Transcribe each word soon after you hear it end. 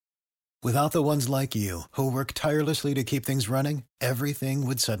Without the ones like you, who work tirelessly to keep things running, everything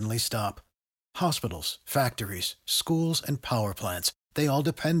would suddenly stop. Hospitals, factories, schools, and power plants, they all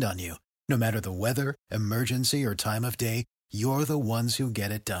depend on you. No matter the weather, emergency, or time of day, you're the ones who get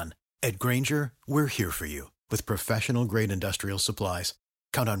it done. At Grainger, we're here for you with professional-grade industrial supplies.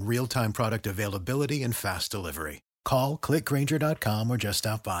 Count on real-time product availability and fast delivery. Call, clickgrainger.com, or just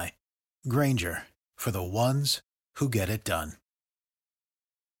stop by. Grainger, for the ones who get it done.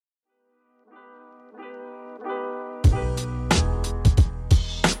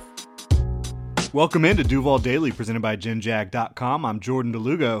 Welcome into Duval Daily, presented by GenJag.com. I'm Jordan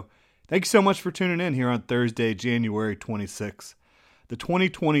DeLugo. Thank you so much for tuning in here on Thursday, January 26th. The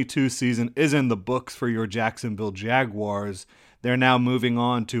 2022 season is in the books for your Jacksonville Jaguars. They're now moving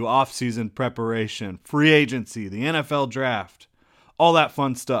on to off-season preparation, free agency, the NFL draft, all that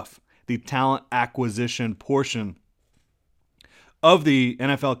fun stuff. The talent acquisition portion of the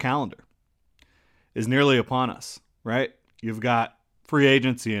NFL calendar is nearly upon us, right? You've got free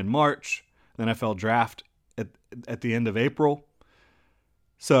agency in March, the NFL draft at the end of April.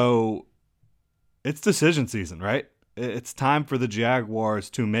 So it's decision season, right? It's time for the Jaguars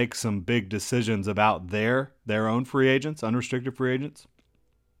to make some big decisions about their own free agents, unrestricted free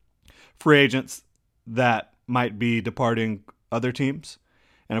agents that might be departing other teams,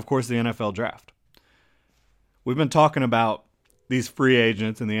 and of course the NFL draft. We've been talking about these free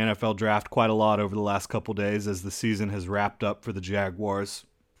agents in the NFL draft quite a lot over the last couple days as the season has wrapped up for the Jaguars.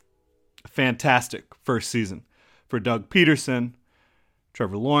 Fantastic first season for Doug Peterson,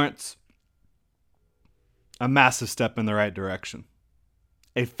 Trevor Lawrence. A massive step in the right direction.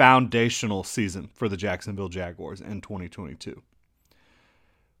 A foundational season for the Jacksonville Jaguars in 2022.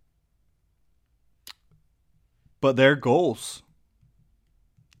 But their goals,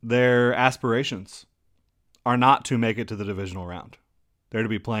 their aspirations are not to make it to the divisional round. They're to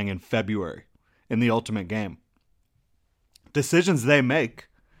be playing in February in the ultimate game. Decisions they make,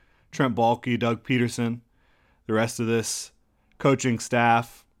 Trent Baalke, Doug Peterson, the rest of this coaching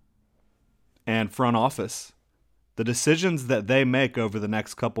staff and front office, the decisions that they make over the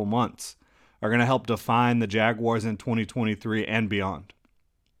next couple months are going to help define the Jaguars in 2023 and beyond.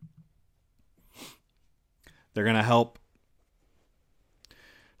 They're going to help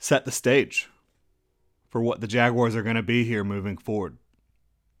set the stage for what the Jaguars are going to be here moving forward.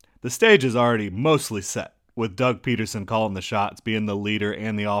 The stage is already mostly set, with Doug Peterson calling the shots, being the leader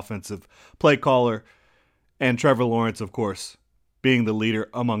and the offensive play caller, and Trevor Lawrence, of course, being the leader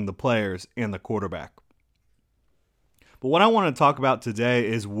among the players and the quarterback. But what I want to talk about today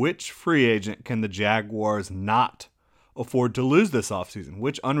is which free agent can the Jaguars not afford to lose this offseason?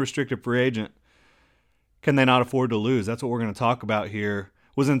 Which unrestricted free agent can they not afford to lose? That's what we're going to talk about here.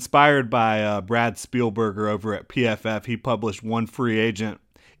 Was inspired by Brad Spielberger over at PFF. He published one free agent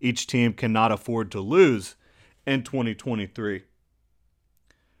each team cannot afford to lose in 2023.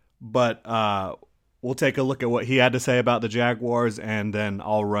 But we'll take a look at what he had to say about the Jaguars, and then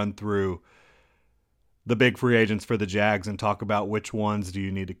I'll run through the big free agents for the Jags and talk about which ones do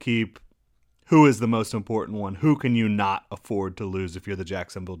you need to keep, who is the most important one, who can you not afford to lose if you're the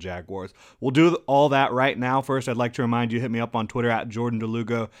Jacksonville Jaguars. We'll do all that right now. First, I'd like to remind you, hit me up on Twitter at Jordan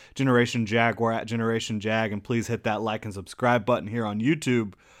DeLugo, Generation Jaguar at Generation Jag, and please hit that like and subscribe button here on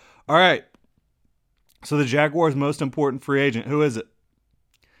YouTube. All right, so the Jaguars' most important free agent, who is it?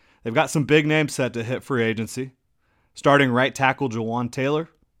 They've got some big names set to hit free agency. Starting right tackle Jawan Taylor,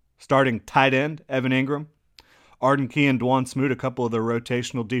 starting tight end Evan Ingram, Arden Key and Dwan Smoot, a couple of the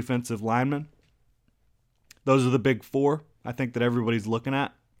rotational defensive linemen. Those are the big four, I think, that everybody's looking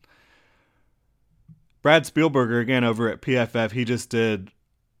at. Brad Spielberger, again, over at PFF, he just did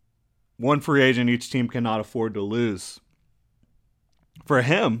one free agent each team cannot afford to lose. For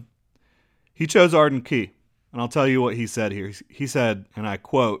him, he chose Arden Key. And I'll tell you what he said here. He said, and I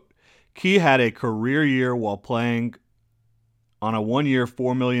quote, "Key had a career year while playing on a one-year,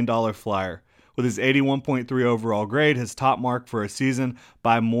 $4 million flyer. With his 81.3 overall grade, his top mark for a season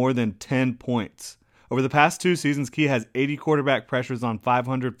by more than 10 points. Over the past two seasons, Key has 80 quarterback pressures on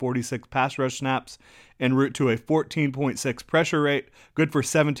 546 pass rush snaps en route to a 14.6 pressure rate, good for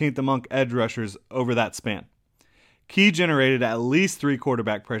 17th among edge rushers over that span. Key generated at least 3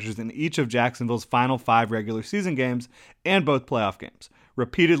 quarterback pressures in each of Jacksonville's final 5 regular season games and both playoff games,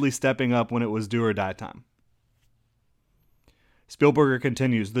 repeatedly stepping up when it was do or die time." Spielberger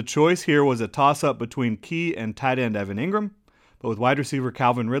continues, "The choice here was a toss-up between Key and tight end Evan Ingram, but with wide receiver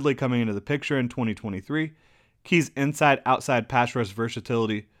Calvin Ridley coming into the picture in 2023, Key's inside-outside pass rush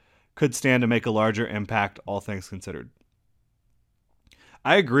versatility could stand to make a larger impact, all things considered."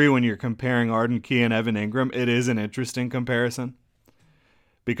 I agree when you're comparing Arden Key and Evan Ingram. It is an interesting comparison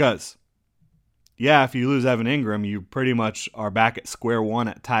because yeah, if you lose Evan Ingram, you pretty much are back at square one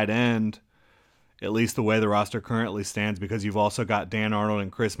at tight end, at least the way the roster currently stands, because you've also got Dan Arnold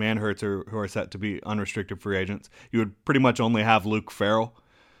and Chris Manhertz who are set to be unrestricted free agents. You would pretty much only have Luke Farrell.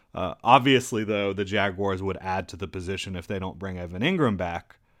 Obviously, though, the Jaguars would add to the position if they don't bring Evan Ingram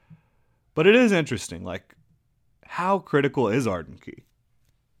back. But it is interesting, like, how critical is Arden Key?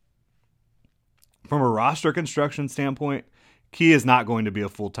 From a roster construction standpoint, Key is not going to be a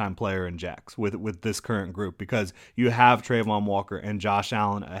full-time player in Jax with this current group, because you have Trayvon Walker and Josh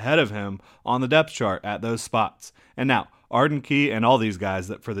Allen ahead of him on the depth chart at those spots. And now, Arden Key and all these guys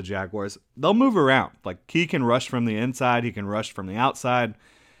that for the Jaguars, they'll move around. Like, Key can rush from the inside, he can rush from the outside.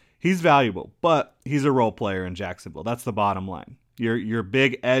 He's valuable, but he's a role player in Jacksonville. That's the bottom line. Your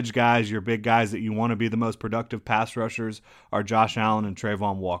big edge guys, your big guys that you want to be the most productive pass rushers are Josh Allen and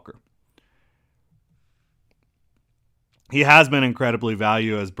Trayvon Walker. He has been incredibly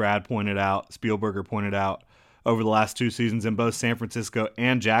valuable, as Brad pointed out, Spielberger pointed out, over the last 2 seasons in both San Francisco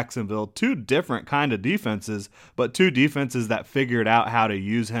and Jacksonville. 2 different kind of defenses, but 2 defenses that figured out how to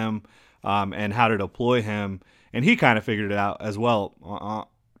use him and how to deploy him. And he kind of figured it out as well,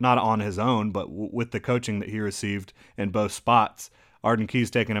 not on his own, but with the coaching that he received in both spots. Arden Key's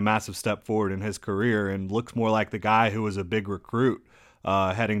taken a massive step forward in his career and looks more like the guy who was a big recruit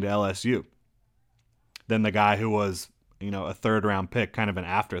heading to LSU than the guy who was, a third-round pick, kind of an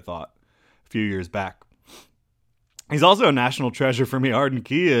afterthought a few years back. He's also a national treasure for me. Arden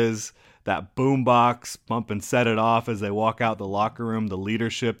Key is that boombox, bump and set it off as they walk out the locker room, the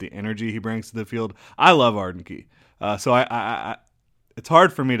leadership, the energy he brings to the field. I love Arden Key. So I it's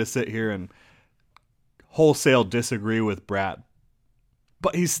hard for me to sit here and wholesale disagree with Brad.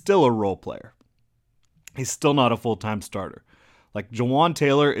 But he's still a role player. He's still not a full-time starter. Like, Jawan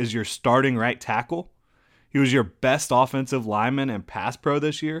Taylor is your starting right tackle. He was your best offensive lineman and pass pro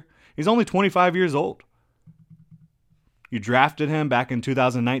this year. He's only 25 years old. You drafted him back in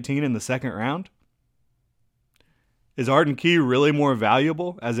 2019 in the second round. Is Arden Key really more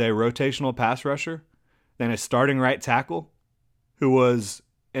valuable as a rotational pass rusher than a starting right tackle who was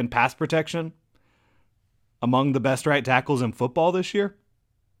in pass protection among the best right tackles in football this year?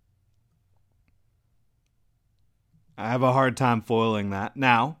 I have a hard time foiling that.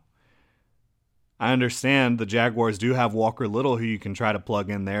 Now, I understand the Jaguars do have Walker Little who you can try to plug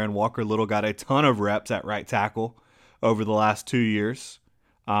in there, and Walker Little got a ton of reps at right tackle over the last 2 years.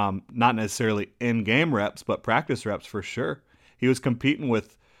 Not necessarily in-game reps, but practice reps for sure. He was competing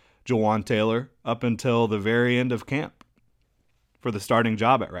with Jawan Taylor up until the very end of camp for the starting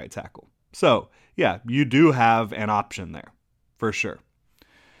job at right tackle. So, yeah, you do have an option there, for sure.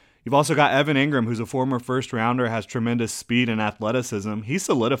 You've also got Evan Ingram, who's a former first-rounder, has tremendous speed and athleticism. He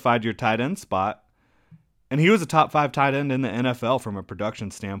solidified your tight end spot, and he was a top 5 tight end in the NFL from a production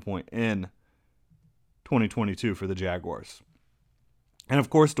standpoint in 2022 for the Jaguars. And, of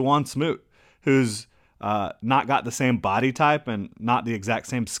course, Dawon Smoot, who's not got the same body type and not the exact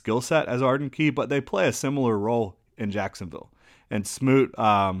same skill set as Arden Key, but they play a similar role in Jacksonville. And Smoot,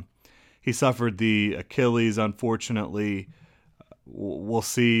 he suffered the Achilles, unfortunately. We'll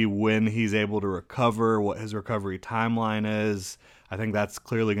see when he's able to recover, what his recovery timeline is. I think that's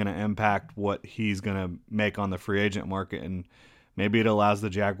clearly going to impact what he's going to make on the free agent market, and maybe it allows the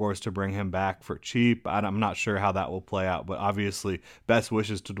Jaguars to bring him back for cheap. I'm not sure how that will play out, but obviously best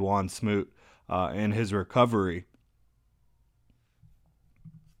wishes to Dawon Smoot in his recovery.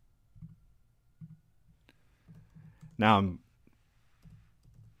 Now,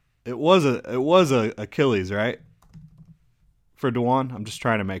 it was a Achilles, right? For Dawon, I'm just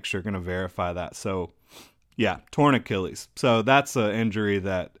trying to make sure, going to verify that. So, yeah, torn Achilles. So that's an injury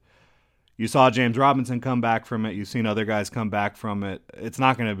that you saw James Robinson come back from it. You've seen other guys come back from it. It's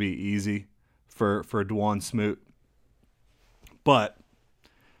not going to be easy for Dawon Smoot. But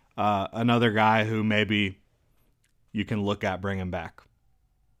another guy who maybe you can look at bringing back.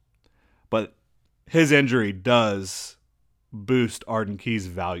 But his injury does boost Arden Key's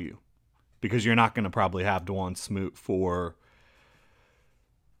value, because you're not going to probably have Dawon Smoot for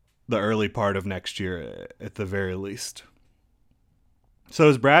the early part of next year at the very least. So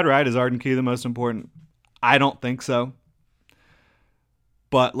is Brad right? Is Arden Key the most important? I don't think so.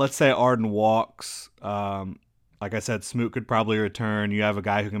 But let's say Arden walks. Like I said, Smoot could probably return. You have a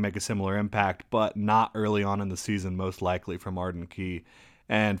guy who can make a similar impact, but not early on in the season, most likely, from Arden Key.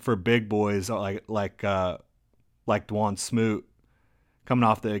 And for big boys like Dawon Smoot, coming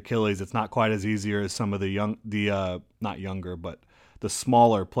off the Achilles, it's not quite as easier as some of the not younger, but the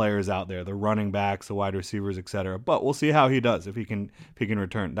smaller players out there, the running backs, the wide receivers, etc. But we'll see how he does if he can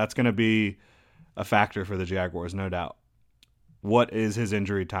return. That's going to be a factor for the Jaguars, no doubt. What is his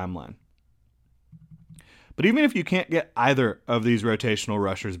injury timeline? But even if you can't get either of these rotational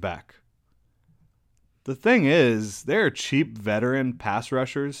rushers back, the thing is, there are cheap veteran pass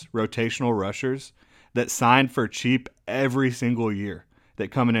rushers, rotational rushers, that sign for cheap every single year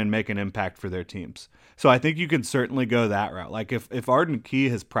that come in and make an impact for their teams. So I think you can certainly go that route. Like if Arden Key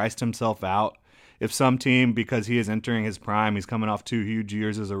has priced himself out, if some team, because he is entering his prime, he's coming off 2 huge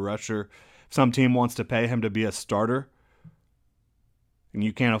years as a rusher, if some team wants to pay him to be a starter and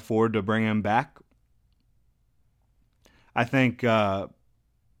you can't afford to bring him back, I think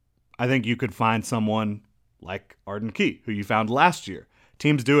you could find someone like Arden Key, who you found last year.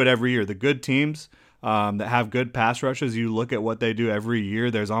 Teams do it every year. The good teams that have good pass rushes, you look at what they do every year,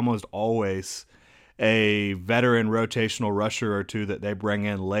 there's almost always a veteran rotational rusher or two that they bring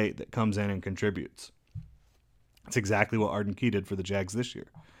in late that comes in and contributes. That's exactly what Arden Key did for the Jags this year.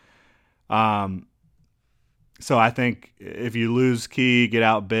 So I think if you lose Key, get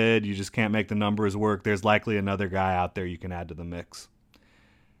outbid, you just can't make the numbers work, there's likely another guy out there you can add to the mix.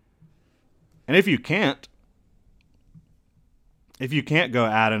 And if you can't go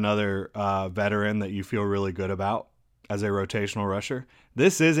add another veteran that you feel really good about as a rotational rusher,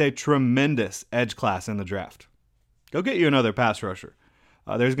 this is a tremendous edge class in the draft. Go get you another pass rusher.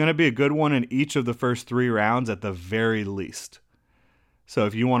 There's going to be a good one in each of the first 3 rounds at the very least. So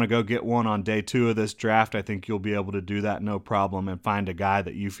if you want to go get one on day 2 of this draft, I think you'll be able to do that no problem and find a guy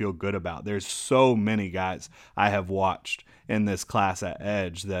that you feel good about. There's so many guys I have watched in this class at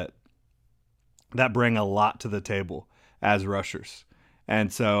edge that bring a lot to the table as rushers.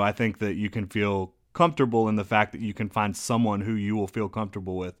 And so I think that you can feel comfortable in the fact that you can find someone who you will feel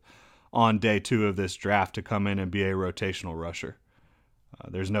comfortable with on day 2 of this draft to come in and be a rotational rusher.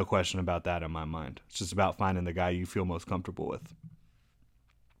 There's no question about that in my mind. It's just about finding the guy you feel most comfortable with.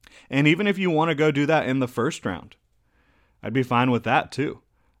 And even if you want to go do that in the first round, I'd be fine with that too.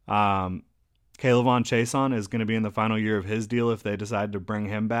 Kaylavon Chason is going to be in the final year of his deal if they decide to bring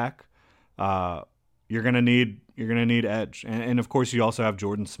him back. You're gonna need edge, and of course you also have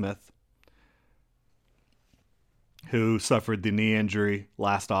Jordan Smith, who suffered the knee injury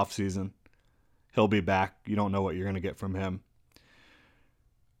last offseason. He'll be back. You don't know what you're gonna get from him.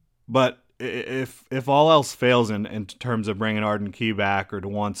 But if all else fails in terms of bringing Arden Key back or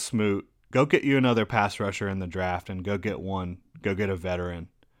DeJuan Smoot, go get you another pass rusher in the draft and go get a veteran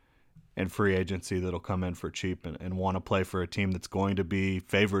in free agency that'll come in for cheap and want to play for a team that's going to be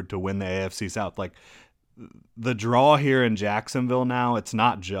favored to win the AFC South. Like, the draw here in Jacksonville now, it's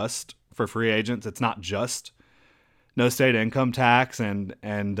not just for free agents. It's not just no state income tax and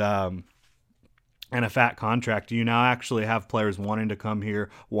a fat contract. You now actually have players wanting to come here,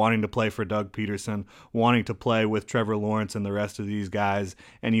 wanting to play for Doug Peterson, wanting to play with Trevor Lawrence and the rest of these guys,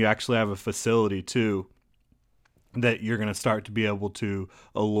 and you actually have a facility too that you're going to start to be able to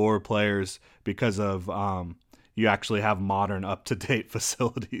allure players because of you actually have modern, up-to-date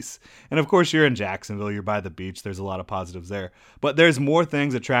facilities. And of course, you're in Jacksonville. You're by the beach. There's a lot of positives there. But there's more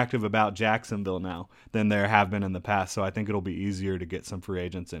things attractive about Jacksonville now than there have been in the past, so I think it'll be easier to get some free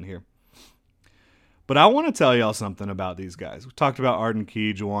agents in here. But I want to tell y'all something about these guys. We talked about Arden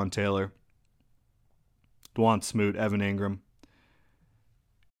Key, Jawan Taylor, DeJuan Smoot, Evan Ingram.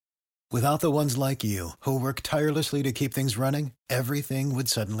 Without the ones like you, who work tirelessly to keep things running, everything would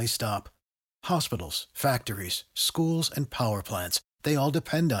suddenly stop. Hospitals, factories, schools, and power plants, they all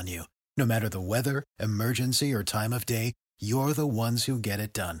depend on you. No matter the weather, emergency, or time of day, you're the ones who get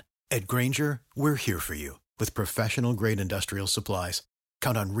it done. At Grainger, we're here for you with professional-grade industrial supplies.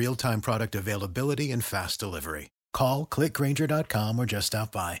 Count on real-time product availability and fast delivery. Call, clickgrainger.com, or just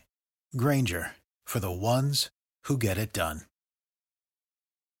stop by. Grainger, for the ones who get it done.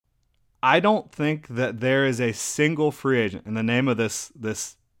 I don't think that there is a single free agent in the name of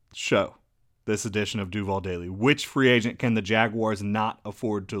this show, this edition of Duval Daily. Which free agent can the Jaguars not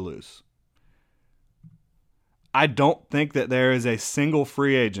afford to lose? I don't think that there is a single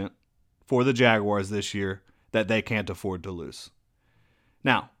free agent for the Jaguars this year that they can't afford to lose.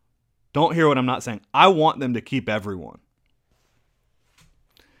 Now, don't hear what I'm not saying. I want them to keep everyone.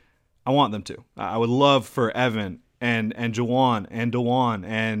 I want them to. I would love for Evan and Jawan and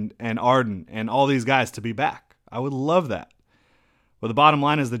DeJuan and Arden and all these guys to be back. I would love that. But the bottom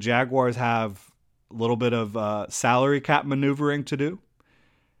line is the Jaguars have a little bit of salary cap maneuvering to do,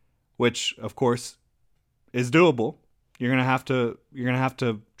 which of course is doable. You're gonna have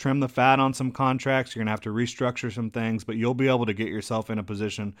to trim the fat on some contracts. You're gonna have to restructure some things, but you'll be able to get yourself in a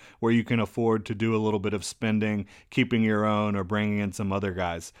position where you can afford to do a little bit of spending, keeping your own, or bringing in some other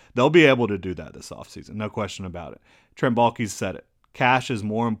guys. They'll be able to do that this offseason, no question about it. Trent Baalke's said it. Cash is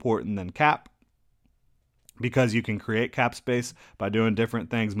more important than cap because you can create cap space by doing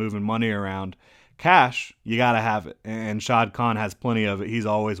different things, moving money around. cash, you got to have it. And Shad Khan has plenty of it. He's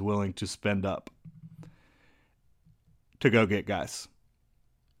always willing to spend up to go get guys.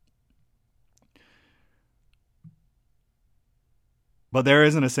 But there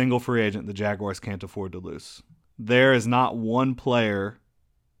isn't a single free agent the Jaguars can't afford to lose. There is not one player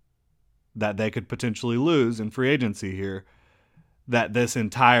that they could potentially lose in free agency here that this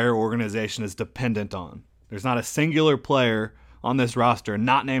entire organization is dependent on. There's not a singular player on this roster,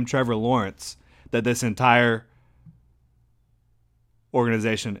 not named Trevor Lawrence, that this entire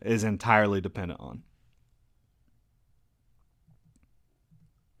organization is entirely dependent on.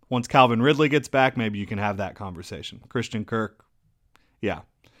 Once Calvin Ridley gets back, maybe you can have that conversation. Christian Kirk, yeah.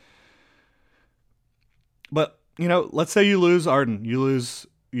 But, let's say you lose Arden, you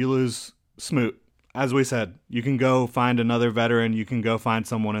lose Smoot. As we said, you can go find another veteran, you can go find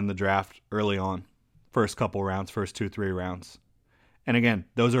someone in the draft early on. First couple rounds, first 2-3 rounds. And again,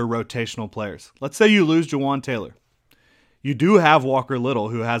 those are rotational players. Let's say you lose Jawan Taylor. You do have Walker Little,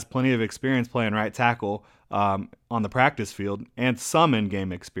 who has plenty of experience playing right tackle on the practice field and some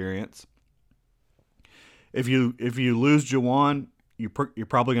in-game experience. If you lose Jawan, you're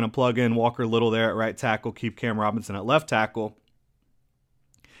probably going to plug in Walker Little there at right tackle, keep Cam Robinson at left tackle.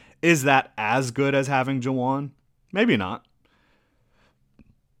 Is that as good as having Jawan? Maybe not.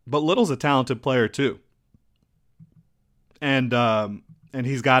 But Little's a talented player too. And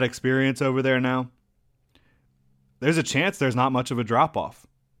he's got experience over there now. There's a chance there's not much of a drop-off.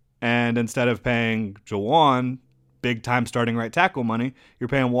 And instead of paying Jawan big-time starting right tackle money, you're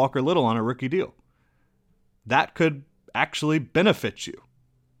paying Walker Little on a rookie deal. That could actually benefit you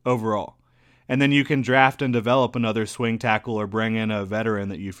overall. And then you can draft and develop another swing tackle or bring in a veteran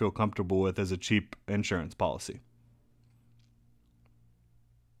that you feel comfortable with as a cheap insurance policy.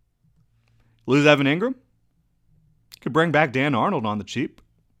 Lose Evan Ingram? You could bring back Dan Arnold on the cheap.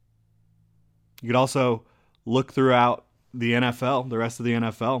 You could also look throughout the NFL, the rest of the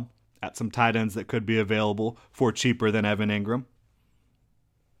NFL, at some tight ends that could be available for cheaper than Evan Ingram.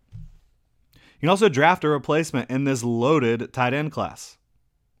 You can also draft a replacement in this loaded tight end class.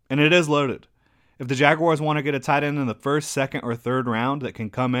 And it is loaded. If the Jaguars want to get a tight end in the first, second, or third round that can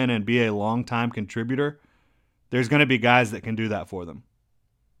come in and be a long-time contributor, there's going to be guys that can do that for them.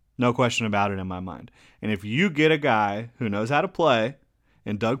 No question about it in my mind. And if you get a guy who knows how to play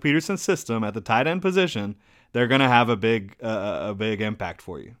in Doug Peterson's system at the tight end position, they're going to have a big impact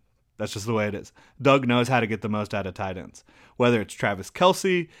for you. That's just the way it is. Doug knows how to get the most out of tight ends. Whether it's Travis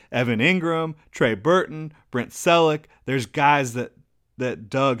Kelce, Evan Ingram, Trey Burton, Brent Selleck, there's guys that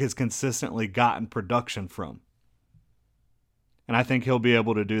Doug has consistently gotten production from. And I think he'll be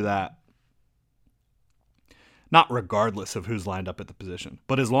able to do that. Not regardless of who's lined up at the position.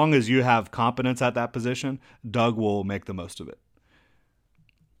 But as long as you have competence at that position, Doug will make the most of it.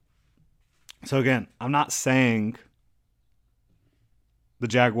 So again, I'm not saying the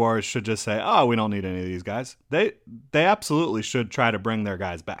Jaguars should just say, oh, we don't need any of these guys. They absolutely should try to bring their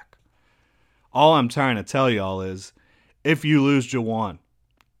guys back. All I'm trying to tell y'all is, if you lose Jawan,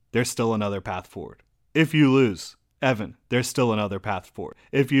 there's still another path forward. If you lose Evan, there's still another path forward.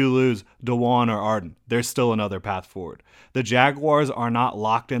 If you lose DeJuan or Arden, there's still another path forward. The Jaguars are not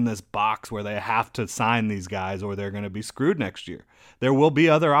locked in this box where they have to sign these guys or they're going to be screwed next year. There will be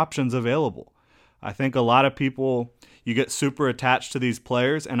other options available. I think a lot of people, you get super attached to these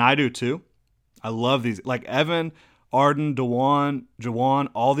players, and I do too. I love these. Like Evan, Arden, DeJuan, Jawan,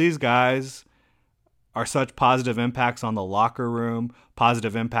 all these guys are such positive impacts on the locker room,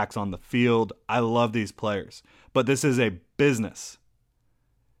 positive impacts on the field. I love these players. But this is a business.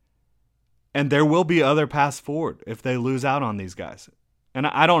 And there will be other paths forward if they lose out on these guys. And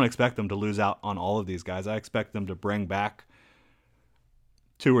I don't expect them to lose out on all of these guys. I expect them to bring back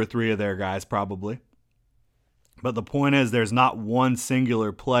 2 or 3 of their guys probably. But the point is, there's not one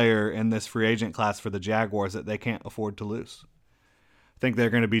singular player in this free agent class for the Jaguars that they can't afford to lose. I think they're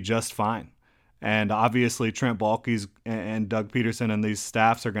going to be just fine. And obviously Trent Baalke's and Doug Peterson and these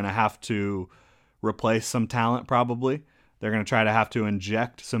staffs are going to have to replace some talent probably. They're going to try to have to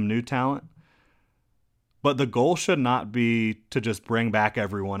inject some new talent. But the goal should not be to just bring back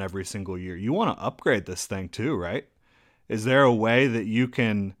everyone every single year. You want to upgrade this thing too, right? Is there a way that you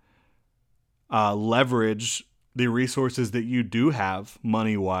can leverage the resources that you do have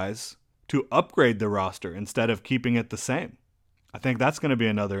money-wise to upgrade the roster instead of keeping it the same? I think that's going to be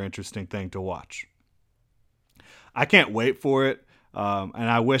another interesting thing to watch. I can't wait for it, and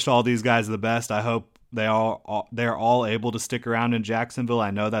I wish all these guys the best. I hope they're all able to stick around in Jacksonville.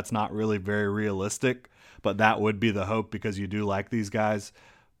 I know that's not really very realistic, but that would be the hope because you do like these guys.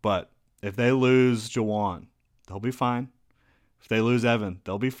 But if they lose Jawan, they'll be fine. If they lose Evan,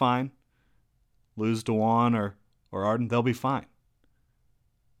 they'll be fine. lose Dewan or Arden, they'll be fine.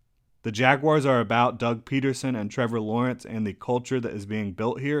 The Jaguars are about Doug Peterson and Trevor Lawrence and the culture that is being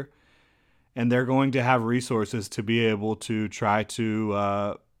built here, and they're going to have resources to be able to try to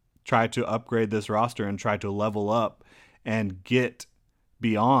upgrade this roster and try to level up and get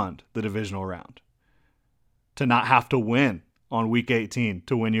beyond the divisional round, to not have to win on week 18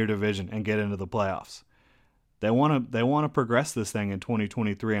 to win your division and get into the playoffs. They want to progress this thing in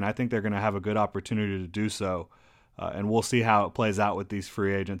 2023, and I think they're going to have a good opportunity to do so. And we'll see how it plays out with these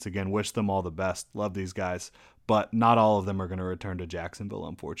free agents. Again, wish them all the best. Love these guys. But not all of them are going to return to Jacksonville,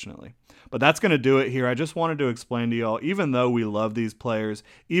 unfortunately. But that's going to do it here. I just wanted to explain to y'all, even though we love these players,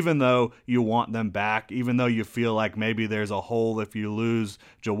 even though you want them back, even though you feel like maybe there's a hole if you lose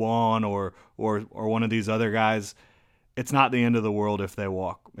Jawan or one of these other guys, it's not the end of the world if they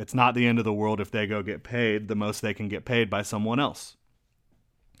walk. It's not the end of the world if they go get paid the most they can get paid by someone else.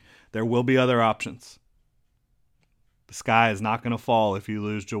 There will be other options. The sky is not going to fall if you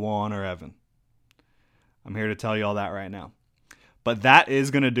lose Jawan or Evan. I'm here to tell you all that right now. But that is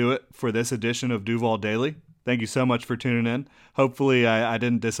going to do it for this edition of Duval Daily. Thank you so much for tuning in. Hopefully I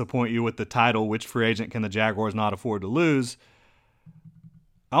didn't disappoint you with the title, Which Free Agent Can the Jaguars Not Afford to Lose?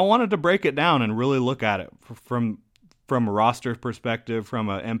 I wanted to break it down and really look at it from a roster perspective, from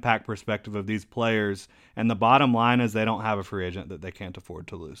an impact perspective of these players. And the bottom line is they don't have a free agent that they can't afford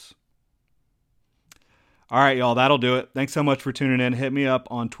to lose. All right, y'all, that'll do it. Thanks so much for tuning in. Hit me up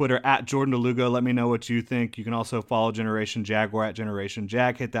on Twitter at Jordan DeLugo. Let me know what you think. You can also follow Generation Jaguar at Generation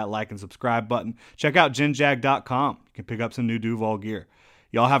Jag. Hit that like and subscribe button. Check out genjag.com. You can pick up some new Duval gear.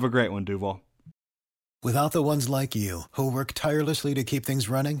 Y'all have a great one, Duval. Without the ones like you, who work tirelessly to keep things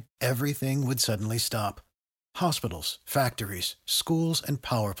running, everything would suddenly stop. Hospitals, factories, schools, and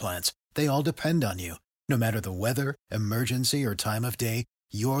power plants, they all depend on you. No matter the weather, emergency, or time of day,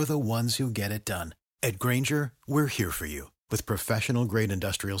 you're the ones who get it done. At Grainger, we're here for you with professional-grade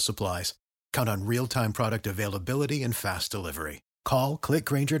industrial supplies. Count on real-time product availability and fast delivery. Call, click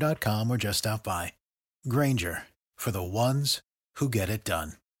Grainger.com, or just stop by. Grainger, for the ones who get it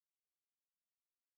done.